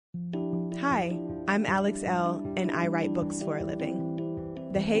Hi, I'm Alex L., and I write books for a living.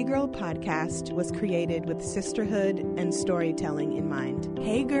 The Hey Girl podcast was created with sisterhood and storytelling in mind.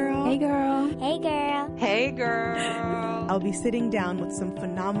 Hey girl. Hey girl. Hey girl. Hey girl. I'll be sitting down with some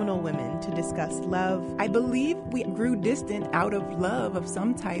phenomenal women to discuss love. I believe we grew distant out of love of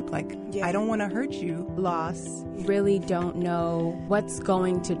some type, like, I don't want to hurt you. Loss. Really don't know what's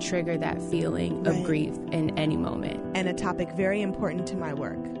going to trigger that feeling of grief in any moment. And a topic very important to my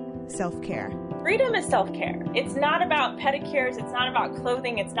work, self-care. Freedom is self-care. It's not about pedicures. It's not about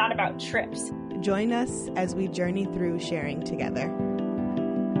clothing. It's not about trips. Join us as we journey through sharing together.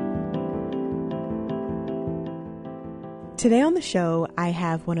 Today on the show, I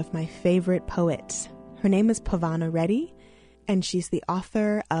have one of my favorite poets. Her name is Pavana Reddy, and she's the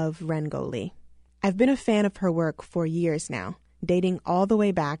author of Rangoli. I've been a fan of her work for years now, dating all the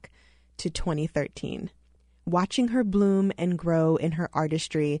way back to 2013. Watching her bloom and grow in her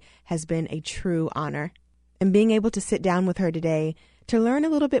artistry has been a true honor. And being able to sit down with her today to learn a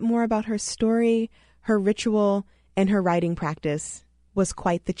little bit more about her story, her ritual, and her writing practice was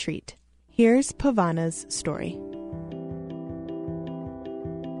quite the treat. Here's Pavana's story.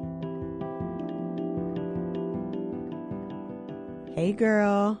 Hey,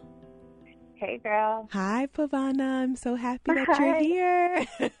 girl. Hey, girl. Hi, Pavana. I'm so happy that you're here.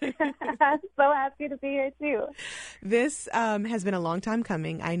 I'm so happy to be here, too. This has been a long time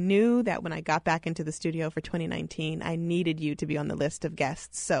coming. I knew that when I got back into the studio for 2019, I needed you to be on the list of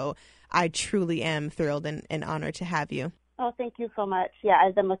guests. So I truly am thrilled and honored to have you. Oh, thank you so much. Yeah,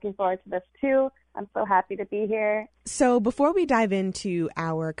 I've been looking forward to this, too. I'm so happy to be here. So before we dive into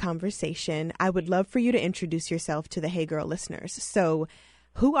our conversation, I would love for you to introduce yourself to the Hey Girl listeners. So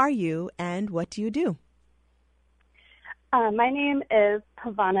who are you and what do you do? My name is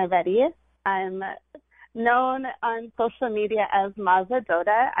Pavana Reddy. I'm known on social media as Maza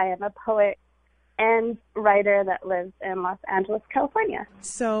Doda. I am a poet and writer that lives in Los Angeles, California.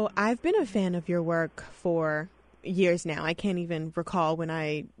 So I've been a fan of your work for years now. I can't even recall when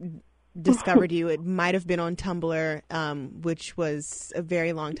I discovered you. It might have been on Tumblr, which was a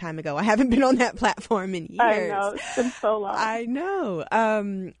very long time ago. I haven't been on that platform in years. I know. It's been so long. I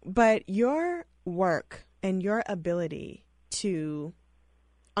know. But your work and your ability to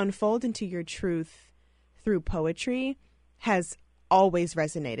unfold into your truth through poetry has always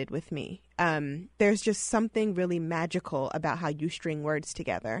resonated with me. There's just something really magical about how you string words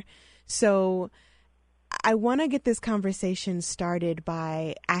together. So I want to get this conversation started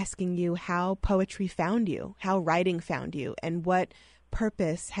by asking you how poetry found you, how writing found you, and what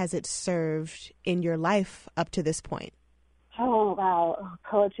purpose has it served in your life up to this point? Oh, wow.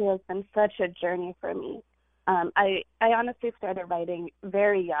 Poetry has been such a journey for me. I honestly started writing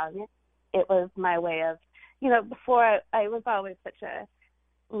very young. It was my way of, before I was always such a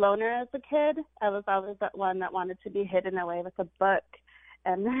loner as a kid. I was always that one that wanted to be hidden away with a book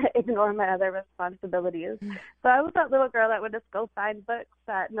and ignore my other responsibilities. So I was that little girl that would just go find books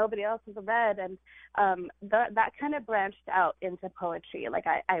that nobody else has read, and that kind of branched out into poetry. Like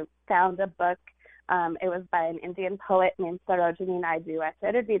I found a book. It was by an Indian poet named Sarojini Naidu. I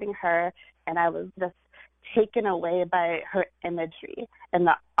started reading her, and I was just taken away by her imagery and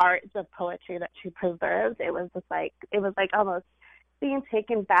the art of poetry that she preserves. It was like almost being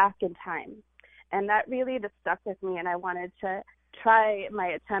taken back in time. And that really just stuck with me, and I wanted to try my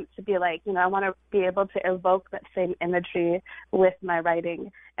attempt to be like, I want to be able to evoke that same imagery with my writing.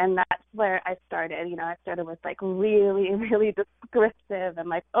 And that's where I started. I started with like really, really descriptive and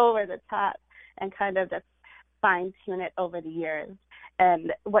like over the top, and kind of just fine tune it over the years.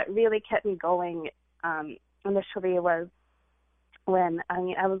 And what really kept me going initially was when,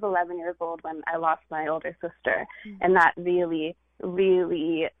 I was 11 years old when I lost my older sister. And that really,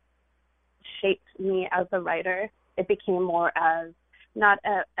 really shaped me as a writer. It became more as not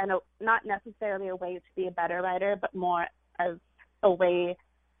necessarily a way to be a better writer, but more as a way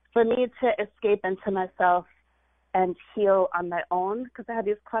for me to escape into myself and heal on my own, because I had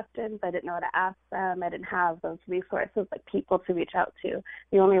these questions. I didn't know how to ask them. I didn't have those resources, like people to reach out to.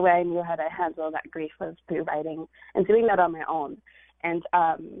 The only way I knew how to handle that grief was through writing and doing that on my own. And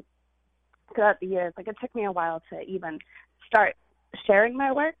throughout the years, it took me a while to even start sharing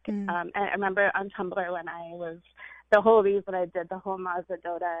my work. And I remember on Tumblr when the whole reason I did the whole Maza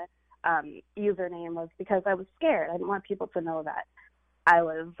Doda username was because I was scared. I didn't want people to know that I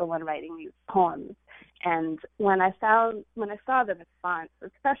was the one writing these poems. And when I saw the response,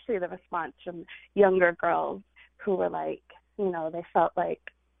 especially the response from younger girls who were like, they felt like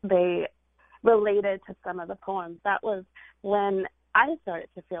they related to some of the poems, that was when I started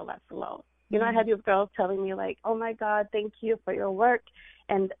to feel less alone. You know, I had these girls telling me like, oh my God, thank you for your work.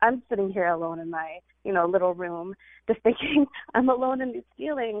 And I'm sitting here alone in my, you know, little room just thinking I'm alone in these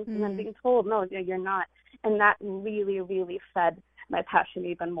feelings. And I'm being told, no, you're not. And that really, really fed my passion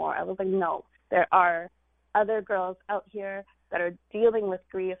even more. I was like, no, there are other girls out here that are dealing with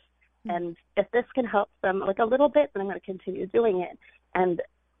grief. And if this can help them like a little bit, then I'm going to continue doing it. And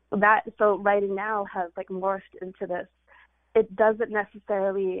so writing now has like morphed into this. It doesn't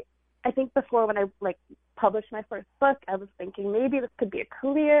necessarily, I think before when I like published my first book, I was thinking maybe this could be a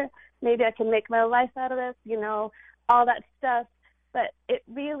career, maybe I can make my life out of this, you know, all that stuff. But it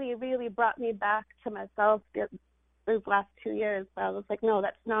really, really brought me back to myself these last 2 years. I was like, no,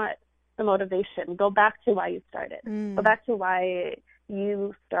 that's not the motivation. Go back to why you started. Go back to why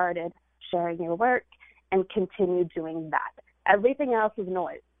you started sharing your work and continue doing that. Everything else is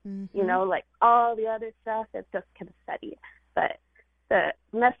noise. You know, like all the other stuff, it's just confetti. But the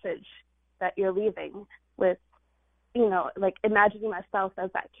message that you're leaving with, you know, like imagining myself as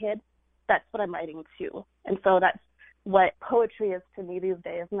that kid, that's what I'm writing to. And so that's what poetry is to me these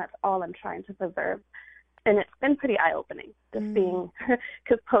days, and that's all I'm trying to preserve. And it's been pretty eye-opening, just being,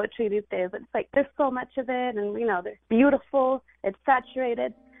 because poetry these days, it's like there's so much of it, and, you know, it's beautiful, it's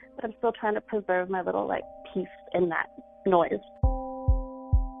saturated, but I'm still trying to preserve my little, like, piece in that noise.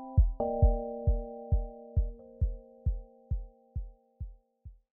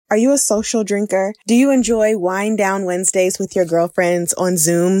 Are you a social drinker? Do you enjoy wind down Wednesdays with your girlfriends on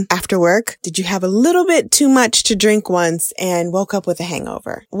Zoom after work? Did you have a little bit too much to drink once and woke up with a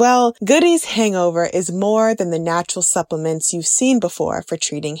hangover? Well, Goody's Hangover is more than the natural supplements you've seen before for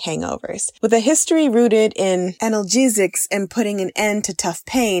treating hangovers. With a history rooted in analgesics and putting an end to tough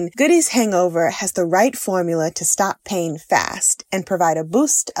pain, Goody's Hangover has the right formula to stop pain fast and provide a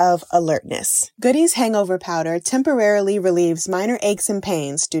boost of alertness. Goody's Hangover Powder temporarily relieves minor aches and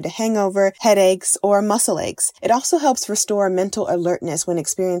pains due to hangover, headaches, or muscle aches. It also helps restore mental alertness when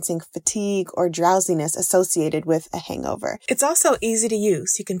experiencing fatigue or drowsiness associated with a hangover. It's also easy to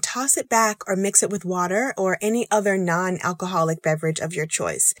use. You can toss it back or mix it with water or any other non-alcoholic beverage of your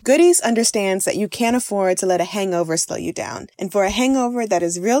choice. Goody's understands that you can't afford to let a hangover slow you down. And for a hangover that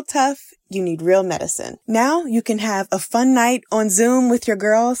is real tough, you need real medicine. Now you can have a fun night on Zoom with your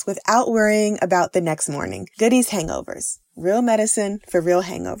girls without worrying about the next morning. Goody's Hangovers. Real medicine for real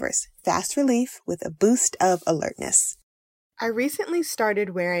hangovers. Fast relief with a boost of alertness. I recently started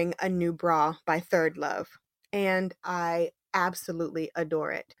wearing a new bra by Third Love, and I absolutely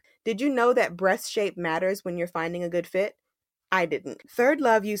adore it. Did you know that breast shape matters when you're finding a good fit? I didn't. Third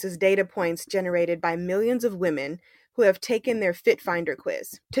Love uses data points generated by millions of women who have taken their Fit Finder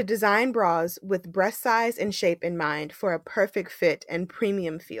quiz to design bras with breast size and shape in mind for a perfect fit and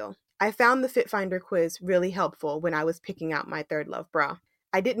premium feel. I found the Fit Finder quiz really helpful when I was picking out my Third Love bra.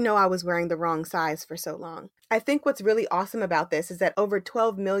 I didn't know I was wearing the wrong size for so long. I think what's really awesome about this is that over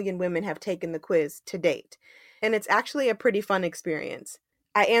 12 million women have taken the quiz to date, and it's actually a pretty fun experience.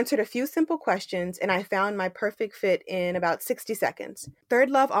 I answered a few simple questions and I found my perfect fit in about 60 seconds. Third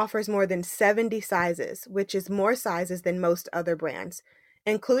Love offers more than 70 sizes, which is more sizes than most other brands,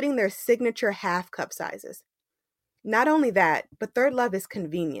 including their signature half cup sizes. Not only that, but Third Love is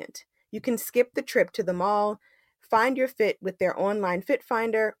convenient. You can skip the trip to the mall, find your fit with their online fit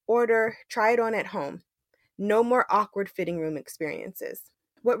finder, order, try it on at home. No more awkward fitting room experiences.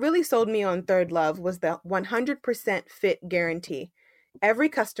 What really sold me on Third Love was the 100% fit guarantee. Every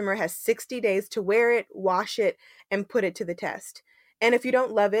customer has 60 days to wear it, wash it, and put it to the test. And if you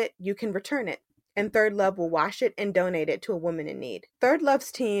don't love it, you can return it. And Third Love will wash it and donate it to a woman in need. Third Love's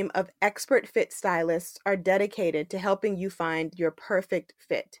team of expert fit stylists are dedicated to helping you find your perfect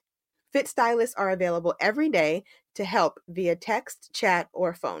fit. Fit stylists are available every day to help via text, chat,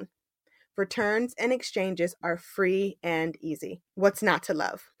 or phone. Returns and exchanges are free and easy. What's not to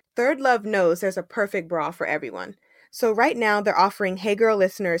love? Third Love knows there's a perfect bra for everyone. So right now they're offering Hey Girl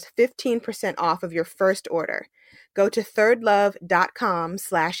listeners 15% off of your first order. Go to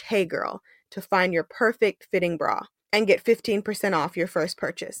thirdlove.com/heygirl to find your perfect fitting bra and get 15% off your first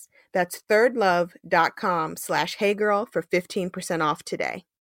purchase. That's thirdlove.com/heygirl for 15% off today.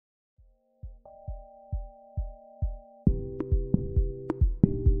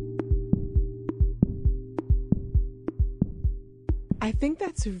 I think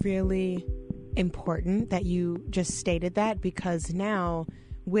that's really important that you just stated that, because now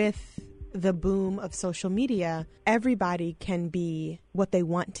with the boom of social media, everybody can be what they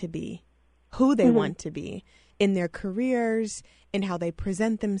want to be, who they want to be in their careers, in how they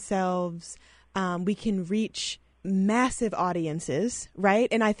present themselves. We can reach massive audiences, right?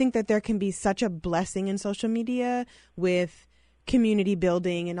 And I think that there can be such a blessing in social media with community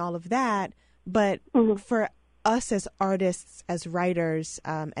building and all of that. But for us as artists, as writers,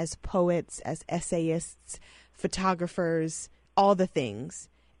 as poets, as essayists, photographers, all the things,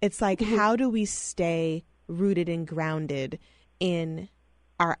 it's like, how do we stay rooted and grounded in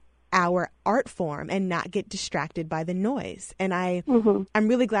our art form and not get distracted by the noise? And I'm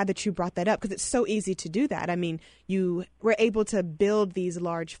really glad that you brought that up, because it's so easy to do that. I mean, you were able to build these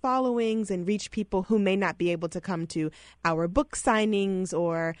large followings and reach people who may not be able to come to our book signings,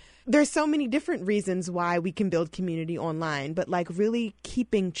 or there's so many different reasons why we can build community online, but like really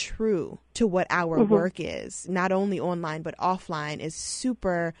keeping true to what our work is, not only online but offline, is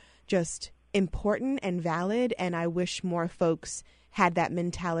super just important and valid. And I wish more folks had that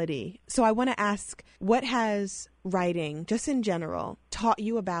mentality. So I want to ask, what has writing, just in general, taught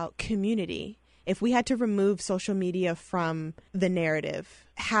you about community? If we had to remove social media from the narrative,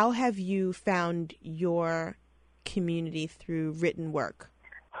 how have you found your community through written work?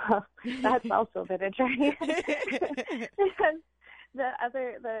 That's also been a journey. Because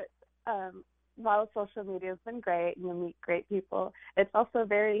while social media has been great and you meet great people, it's also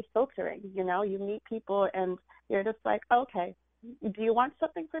very filtering. You know, you meet people and you're just like, okay, do you want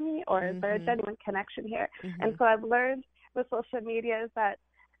something from me, or is there a genuine connection here? And so I've learned with social media is that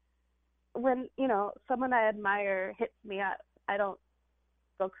when, you know, someone I admire hits me up, I don't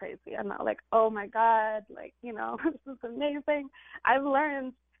go crazy. I'm not like, oh my God, like, you know, this is amazing. I've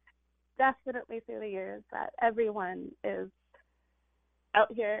learned definitely through the years that everyone is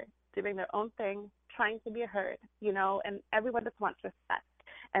out here doing their own thing, trying to be heard, you know, and everyone just wants respect.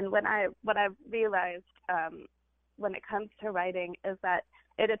 And what I've realized when it comes to writing is that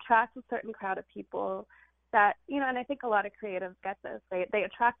it attracts a certain crowd of people that, you know, and I think a lot of creatives get this. They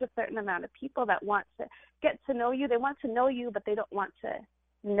attract a certain amount of people that want to get to know you. They want to know you, but they don't want to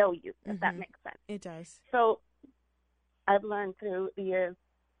know you, if that makes sense. It does. So I've learned through the years,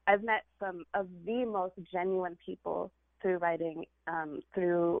 I've met some of the most genuine people through writing,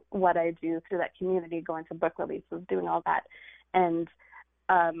 through what I do, through that community, going to book releases, doing all that. And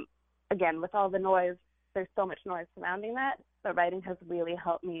again, with all the noise, there's so much noise surrounding that, but writing has really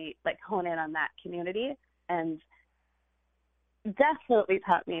helped me like hone in on that community, and definitely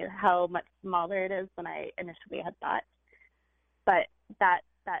taught me how much smaller it is than I initially had thought. But that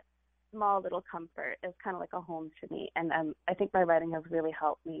small little comfort is kind of like a home to me, and I think my writing has really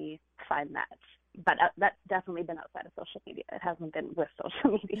helped me find that. But that's definitely been outside of social media. It hasn't been with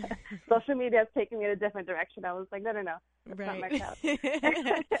social media. Social media has taken me in a different direction. I was like, no, that's not my crowd.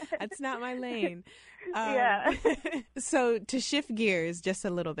 That's not my lane. Yeah. So to shift gears just a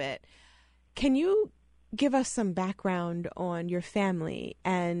little bit, can you give us some background on your family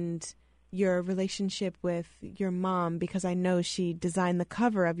and your relationship with your mom? Because I know she designed the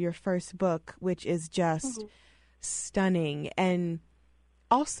cover of your first book, which is just stunning. And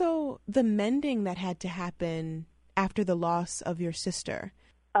also the mending that had to happen after the loss of your sister.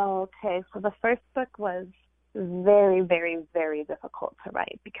 Okay, so the first book was very, very, very difficult to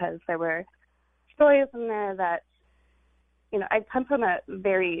write because there were stories in there that, you know, I come from a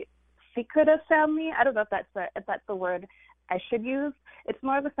very secretive family. I don't know if that's the word I should use. It's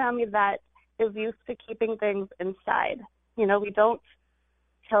more of a family that is used to keeping things inside. You know, we don't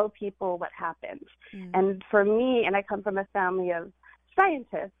tell people what happened. And for me, and I come from a family of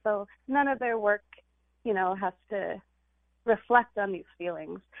scientists, so none of their work, you know, has to reflect on these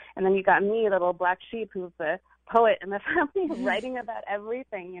feelings. And then you got me, little black sheep, who's the poet in the family, writing about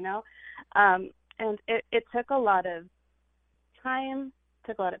everything, you know. And it took a lot of time,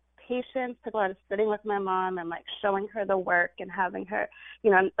 took a lot of patience, took a lot of sitting with my mom and like showing her the work and having her,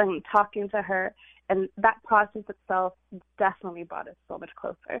 you know, and talking to her. And that process itself definitely brought us so much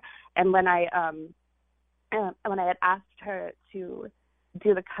closer. And when I had asked her to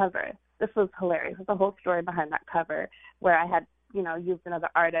do the cover, this was hilarious. There's a whole story behind that cover where I had, you know, used another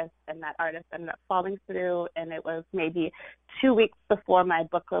artist, and that artist ended up falling through, and it was maybe 2 weeks before my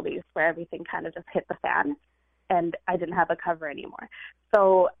book release where everything kind of just hit the fan, and I didn't have a cover anymore.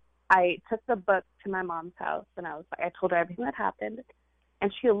 So I took the book to my mom's house, and I told her everything that happened,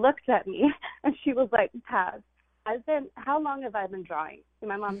 and she looked at me, and she was like, Paz, how long have I been drawing? And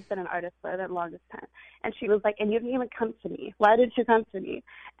my mom's been an artist for the longest time. And she was like, and you didn't even come to me. Why did you come to me?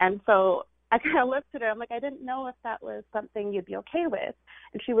 And so I kind of looked at her. I'm like, I didn't know if that was something you'd be okay with.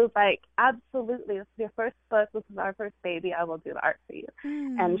 And she was like, absolutely. This is your first book. This is our first baby. I will do the art for you.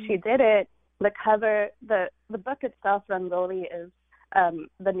 And she did it. The cover, the book itself, Rangoli, is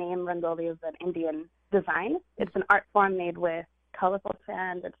the name Rangoli is an Indian design. It's an art form made with colorful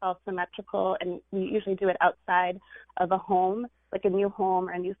sand. It's all symmetrical, and you usually do it outside of a home, like a new home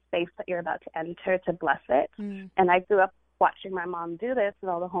or a new space that you're about to enter to bless it. And I grew up watching my mom do this in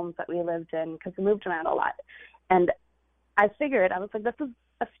all the homes that we lived in, because we moved around a lot. And I figured, I was like, this is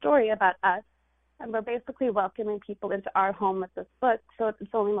a story about us, and we're basically welcoming people into our home with this book, so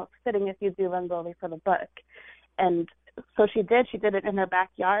it's only most fitting if you do Rangoli for the book. And so she did it in her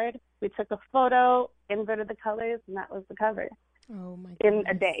backyard. We took a photo, inverted the colors, and that was the cover. Oh my goodness.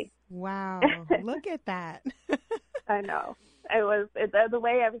 In a day. Wow. Look at that. I know. The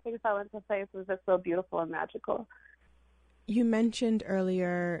way everything fell into place was just so beautiful and magical. You mentioned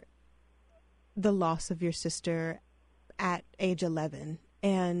earlier the loss of your sister at age 11,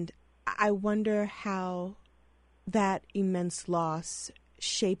 and I wonder how that immense loss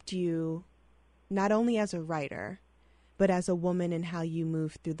shaped you, not only as a writer, but as a woman and how you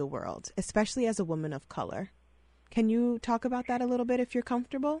move through the world, especially as a woman of color. Can you talk about that a little bit if you're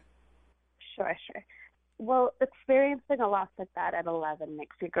comfortable? Sure. Well, experiencing a loss like that at 11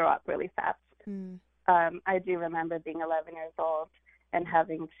 makes you grow up really fast. I do remember being 11 years old and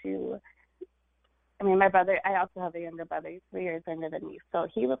having to, my brother, I also have a younger brother, he's 3 years younger than me, so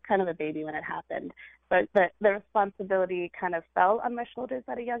he was kind of a baby when it happened. But the responsibility kind of fell on my shoulders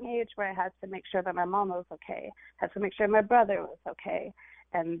at a young age, where I had to make sure that my mom was okay, had to make sure my brother was okay.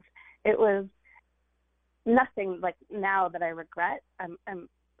 And it was nothing like now that I regret. I'm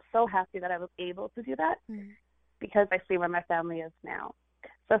so happy that I was able to do that because I see where my family is now.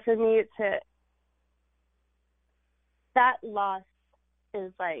 So for me that loss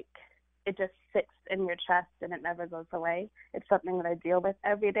is like, it just sits in your chest and it never goes away. It's something that I deal with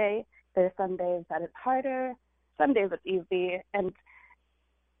every day. There's some days that it's harder, some days it's easy, and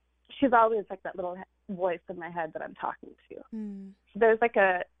she's always like that little voice in my head that I'm talking to. So there's like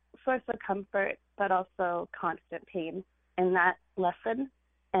a source of comfort, but also constant pain in that lesson.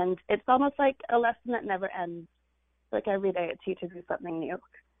 And it's almost like a lesson that never ends. Like every day it teaches you something new.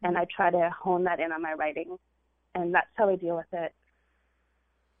 And I try to hone that in on my writing. And that's how I deal with it.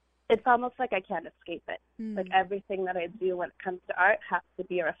 It's almost like I can't escape it. Like everything that I do when it comes to art has to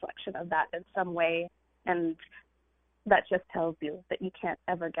be a reflection of that in some way. And that just tells you that you can't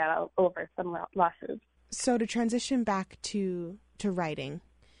ever get over some losses. So to transition back to writing,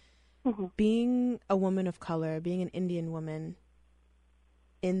 being a woman of color, being an Indian woman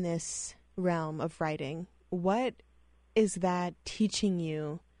in this realm of writing, what is that teaching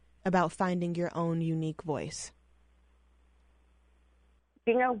you about finding your own unique voice?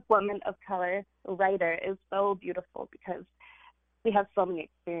 Being a woman of color writer is so beautiful because we have so many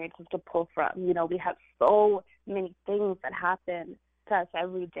experiences to pull from. You know, we have so many things that happen to us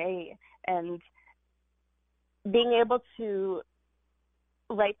every day. And being able to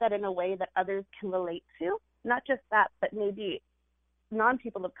write that in a way that others can relate to, not just that, but maybe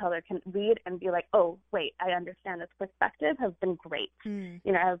non-people of color can read and be like, oh, wait, I understand this perspective, has been great. You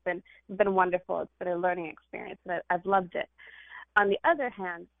know, has been wonderful. It's been a learning experience, and I've loved it. On the other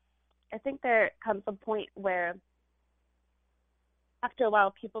hand, I think there comes a point where after a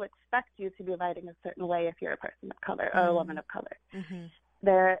while people expect you to be writing a certain way if you're a person of color or a woman of color.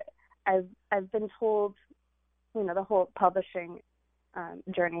 I've been told, you know, the whole publishing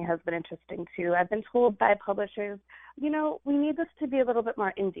journey has been interesting too. I've been told by publishers, you know, we need this to be a little bit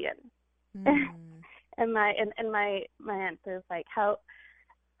more Indian. and my answer is like, how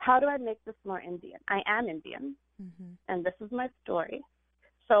do I make this more Indian? I am Indian, and this is my story.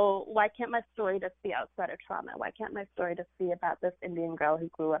 So why can't my story just be outside of trauma? Why can't my story just be about this Indian girl who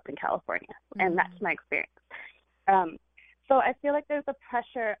grew up in California? And that's my experience. So I feel like there's a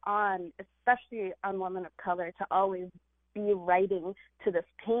pressure on, especially on women of color, to always be writing to this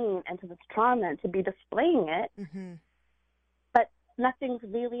pain and to this trauma and to be displaying it. But nothing's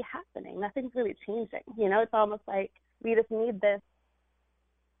really happening. Nothing's really changing. You know, it's almost like we just need this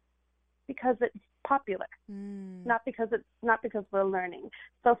because it's popular, not because we're learning.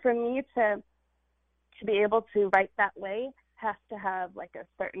 So for me to be able to write that way has to have like a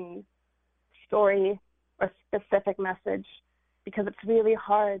certain story or specific message, because it's really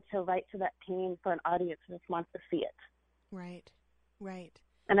hard to write to that pain for an audience who just wants to see it. Right.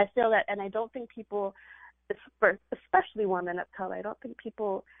 And I feel that, and I don't think people, especially women of color, I don't think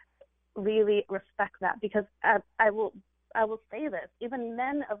people really respect that, because I will say this, even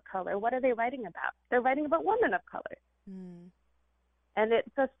men of color, what are they writing about? They're writing about women of color. And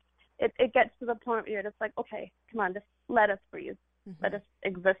it gets to the point where you're just like, okay, come on, just let us breathe. Let us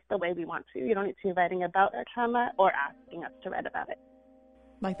exist the way we want to. You don't need to be writing about our trauma or asking us to write about it.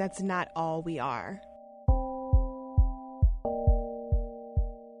 Like, that's not all we are.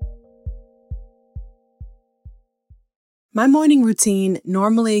 My morning routine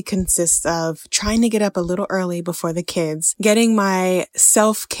normally consists of trying to get up a little early before the kids, getting my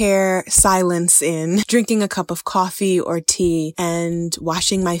self-care silence in, drinking a cup of coffee or tea, and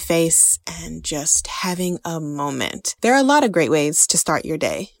washing my face and just having a moment. There are a lot of great ways to start your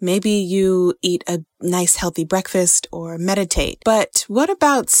day. Maybe you eat a nice healthy breakfast or meditate. But what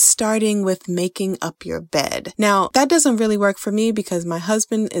about starting with making up your bed? Now, that doesn't really work for me because my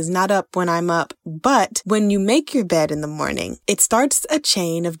husband is not up when I'm up. But when you make your bed in the morning, it starts a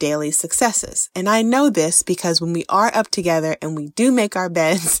chain of daily successes. And I know this because when we are up together and we do make our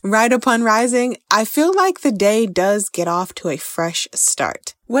beds right upon rising, I feel like the day does get off to a fresh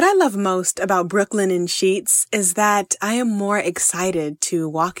start. What I love most about Brooklinen Sheets is that I am more excited to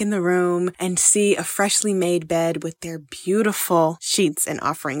walk in the room and see a freshly made bed with their beautiful sheets and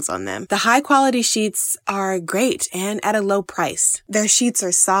offerings on them. The high quality sheets are great and at a low price. Their sheets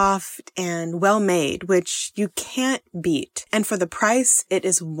are soft and well made, which you can't beat. And for the price, it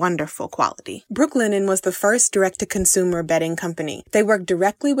is wonderful quality. Brooklinen was the first direct-to-consumer bedding company. They work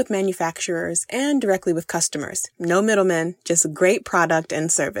directly with manufacturers and directly with customers. No middlemen, just great product and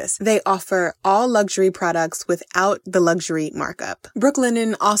service. They offer all luxury products without the luxury markup.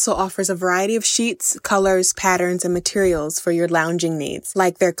 Brooklinen also offers a variety of sheets, colors, patterns, and materials for your lounging needs,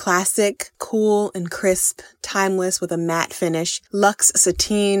 like their classic, cool and crisp, timeless with a matte finish, luxe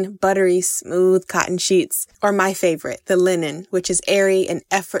sateen, buttery, smooth cotton sheets, or my favorite, the linen, which is airy and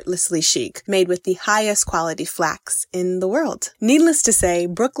effortlessly chic, made with the highest quality flax in the world. Needless to say,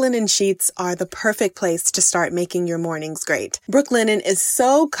 Brooklinen Sheets are the perfect place to start making your mornings great. Brooklinen is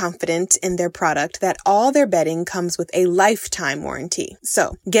so confident in their product that all their bedding comes with a lifetime warranty.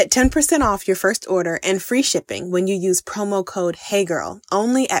 So, get 10% off your first order and free shipping when you use promo code HeyGirl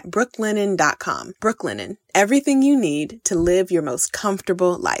only at brooklinen.com. Brooklinen, everything you need to live your most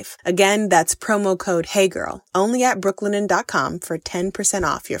comfortable life. Again, that's promo code HeyGirl only at brooklinen.com for 10%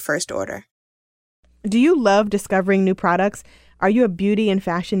 off your first order. Do you love discovering new products? Are you a beauty and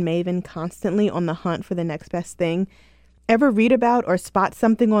fashion maven constantly on the hunt for the next best thing? Ever read about or spot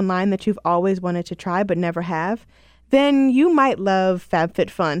something online that you've always wanted to try but never have? Then you might love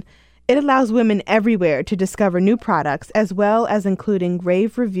FabFitFun. It allows women everywhere to discover new products as well as including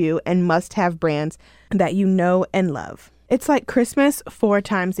rave review and must-have brands that you know and love. It's like Christmas 4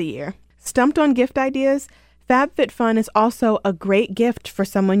 times a year. Stumped on gift ideas? FabFitFun is also a great gift for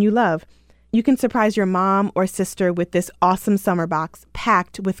someone you love. You can surprise your mom or sister with this awesome summer box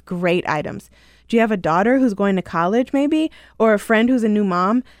packed with great items. Do you have a daughter who's going to college maybe? Or a friend who's a new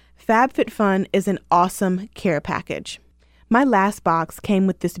mom? FabFitFun is an awesome care package. My last box came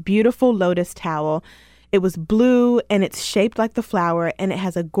with this beautiful lotus towel. It was blue and it's shaped like the flower and it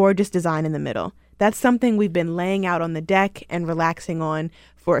has a gorgeous design in the middle. That's something we've been laying out on the deck and relaxing on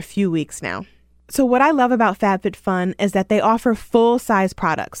for a few weeks now. So what I love about FabFitFun is that they offer full-size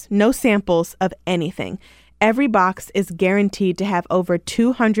products, no samples of anything. Every box is guaranteed to have over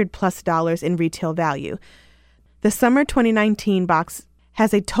 $200+ in retail value. The summer 2019 box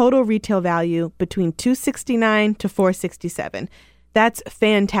has a total retail value between $269 to $467. That's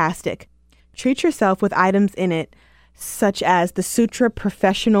fantastic. Treat yourself with items in it such as the Sutra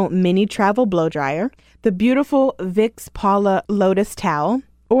Professional Mini Travel Blow Dryer, the beautiful Vicks Paula Lotus Towel,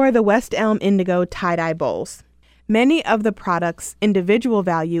 or the West Elm Indigo Tie-Dye Bowls. Many of the products' individual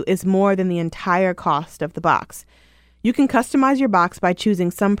value is more than the entire cost of the box. You can customize your box by choosing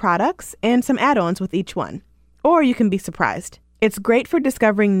some products and some add-ons with each one. Or you can be surprised. It's great for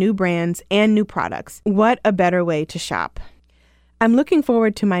discovering new brands and new products. What a better way to shop. I'm looking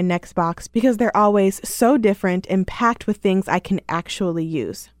forward to my next box because they're always so different and packed with things I can actually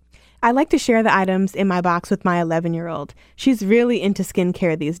use. I like to share the items in my box with my 11-year-old. She's really into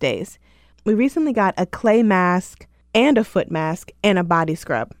skincare these days. We recently got a clay mask and a foot mask and a body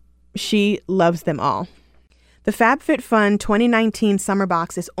scrub. She loves them all. The FabFitFun 2019 summer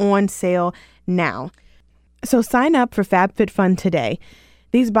box is on sale now. So sign up for FabFitFun today.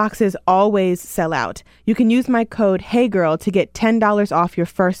 These boxes always sell out. You can use my code HeyGirl to get $10 off your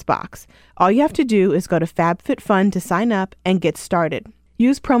first box. All you have to do is go to FabFitFun to sign up and get started.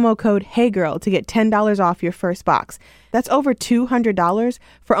 Use promo code HeyGirl to get $10 off your first box. That's over $200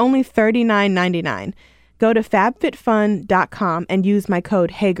 for only $39.99. Go to fabfitfun.com and use my code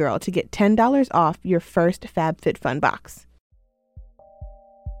HeyGirl to get $10 off your first FabFitFun box.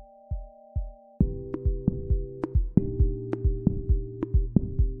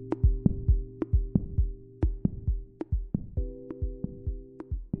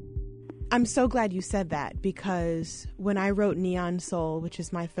 I'm so glad you said that because when I wrote Neon Soul, which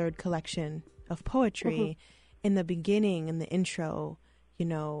is my 3rd collection of poetry, in the beginning, in the intro,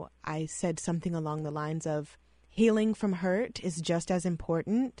 I said something along the lines of, healing from hurt is just as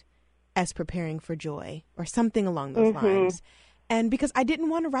important as preparing for joy, or something along those lines. And because I didn't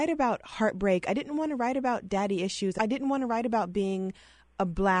want to write about heartbreak, I didn't want to write about daddy issues, I didn't want to write about being a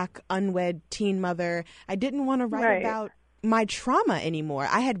Black unwed teen mother, I didn't want to write about my trauma anymore.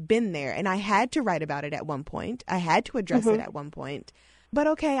 I had been there, and I had to write about it at one point. I had to address it at one point. But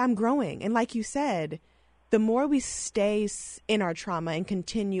okay, I'm growing. And like you said, the more we stay in our trauma and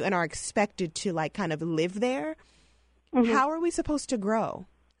continue and are expected to like kind of live there, how are we supposed to grow?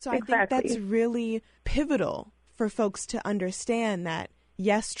 So I think that's really pivotal for folks to understand that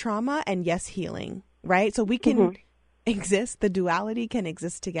yes, trauma and yes, healing, right? So we can exist, the duality can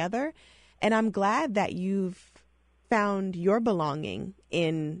exist together. And I'm glad that you've found your belonging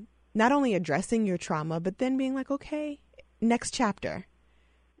in not only addressing your trauma, but then being like, okay, next chapter.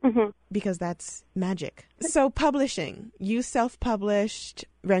 Because that's magic. So publishing, you self-published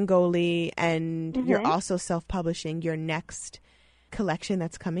Rangoli, and you're also self-publishing your next collection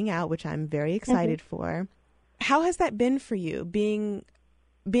that's coming out, which I'm very excited for. How has that been for you, being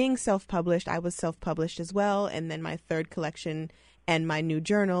self-published? I was self-published as well, and then my third collection and my new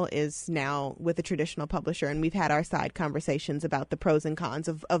journal is now with a traditional publisher, and we've had our side conversations about the pros and cons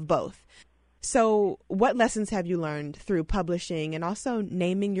of both. So what lessons have you learned through publishing and also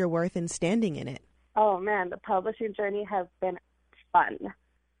naming your worth and standing in it? Oh, man, the publishing journey has been fun,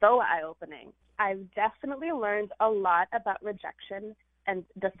 so eye-opening. I've definitely learned a lot about rejection and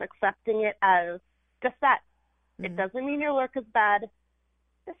just accepting it as just that. It doesn't mean your work is bad. It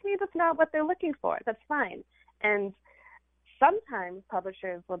just means it's not what they're looking for. That's fine. And sometimes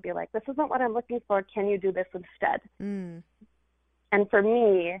publishers will be like, this isn't what I'm looking for. Can you do this instead? And for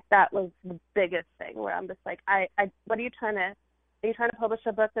me, that was the biggest thing, where I'm just like, what are you trying to publish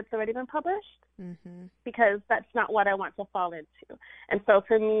a book that's already been published? Because that's not what I want to fall into. And so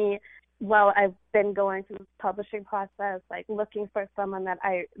for me, while I've been going through this publishing process, like looking for someone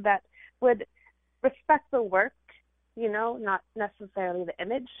that would respect the work, you know, not necessarily the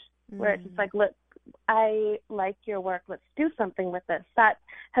image, where it's just like, look, I like your work, let's do something with this. That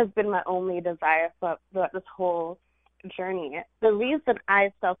has been my only desire for this whole journey. The reason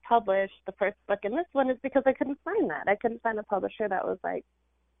I self-published the first book and this one is because I couldn't find that. I couldn't find a publisher that was like,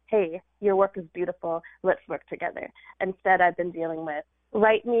 hey, your work is beautiful, let's work together. Instead, I've been dealing with,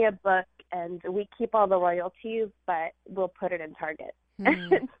 write me a book and we keep all the royalties, but we'll put it in Target.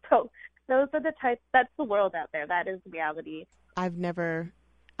 And so those are the types, that's the world out there. That is reality. I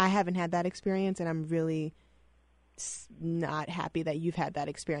haven't had that experience, and I'm really not happy that you've had that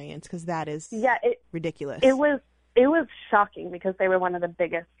experience, because that is ridiculous. It was shocking, because they were one of the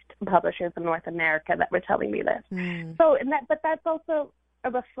biggest publishers in North America that were telling me this. So, but that's also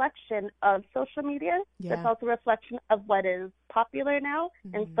a reflection of social media. That's also a reflection of what is popular now.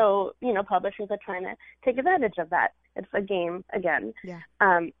 And so, you know, publishers are trying to take advantage of that. It's a game again.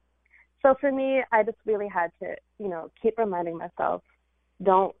 So for me, I just really had to, you know, keep reminding myself,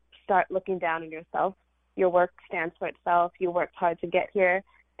 don't start looking down on yourself. Your work stands for itself. You worked hard to get here.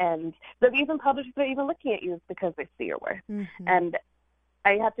 And the reason publishers are even looking at you is because they see your worth. And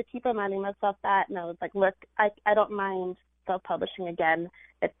I have to keep reminding myself that. And I was like, look, I don't mind self-publishing again.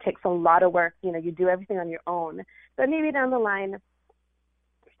 It takes a lot of work. You know, you do everything on your own. But maybe down the line,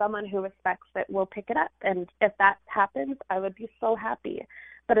 someone who respects it will pick it up. And if that happens, I would be so happy.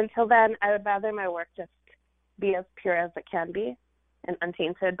 But until then, I would rather my work just be as pure as it can be and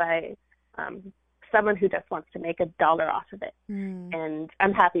untainted by someone who just wants to make $1 off of it. And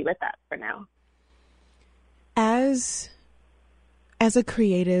I'm happy with that for now. As a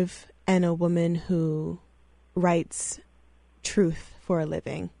creative and a woman who writes truth for a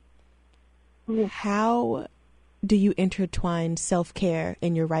living, how do you intertwine self-care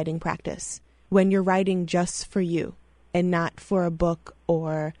in your writing practice when you're writing just for you and not for a book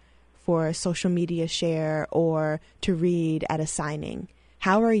or for a social media share or to read at a signing?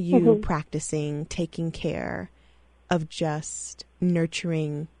 How are you practicing taking care of just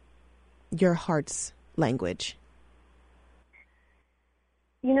nurturing your heart's language?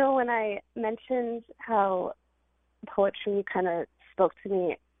 You know, when I mentioned how poetry kind of spoke to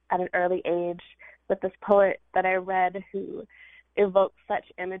me at an early age with this poet that I read who evoked such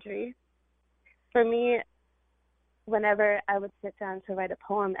imagery, for me, whenever I would sit down to write a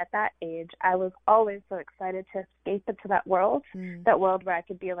poem at that age, I was always so excited to escape into that world where I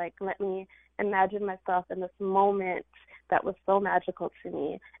could be like, let me imagine myself in this moment that was so magical to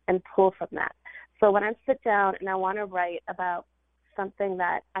me and pull from that. So when I sit down and I want to write about something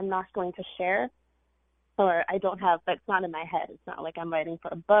that I'm not going to share, or I don't have, that's not in my head, it's not like I'm writing for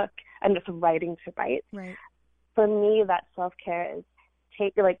a book, I'm just writing to write. Right. For me, that self-care is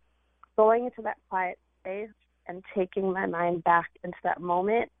going into that quiet space and taking my mind back into that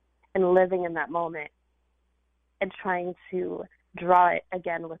moment and living in that moment and trying to draw it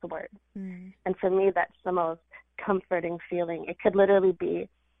again with words. And for me, that's the most comforting feeling. It could literally be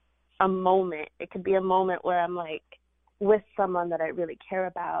a moment. It could be a moment where I'm like with someone that I really care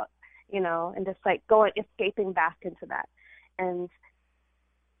about, and just like escaping back into that. And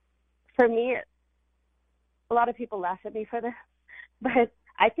for me, a lot of people laugh at me for this, but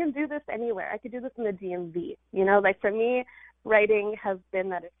I can do this anywhere. I could do this in the DMV. Like for me, writing has been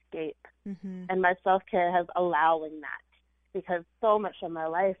that escape, and my self-care has allowing that, because so much of my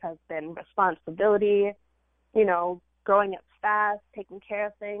life has been responsibility, growing up fast, taking care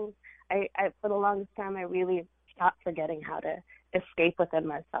of things. I for the longest time, I really stopped forgetting how to escape within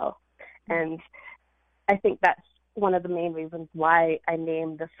myself. And I think that's one of the main reasons why I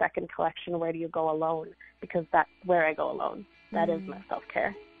named the second collection, Where Do You Go Alone? Because that's where I go alone. That is my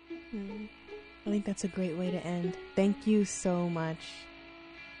self-care. I think that's a great way to end. Thank you so much.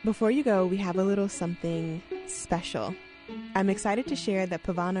 Before you go, we have a little something special. I'm excited to share that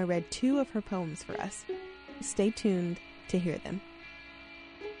Pavana read 2 of her poems for us. Stay tuned to hear them.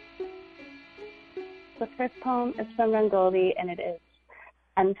 The first poem is from Rangoli, and it is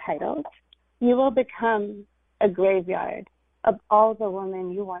entitled, You Will Become a Graveyard of All the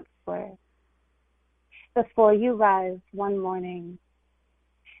Women You Once Were. Before you rise one morning,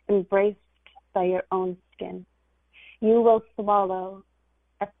 embraced by your own skin, you will swallow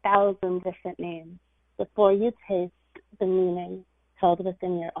 1,000 different names before you taste the meaning held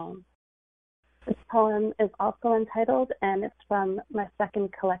within your own. This poem is also entitled, and it's from my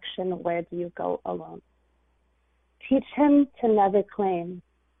second collection, Where Do You Go Alone? Teach him to never claim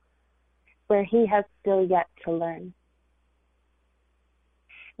where he has still yet to learn.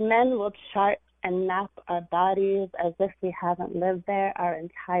 Men will chart and map our bodies as if we haven't lived there our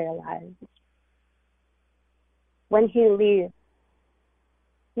entire lives. When he leaves,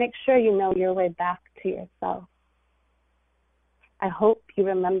 make sure you know your way back to yourself. I hope you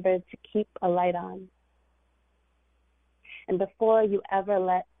remember to keep a light on. And before you ever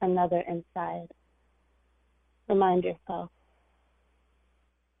let another inside, remind yourself,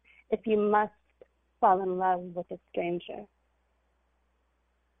 if you must fall in love with a stranger,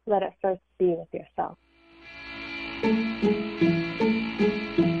 let it first be with yourself.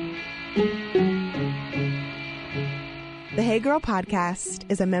 The Hey Girl podcast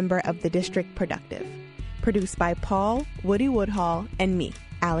is a member of the District Productive, produced by Paul, Woody Woodhall, and me,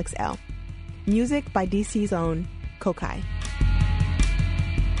 Alex L. Music by DC's own Kokai.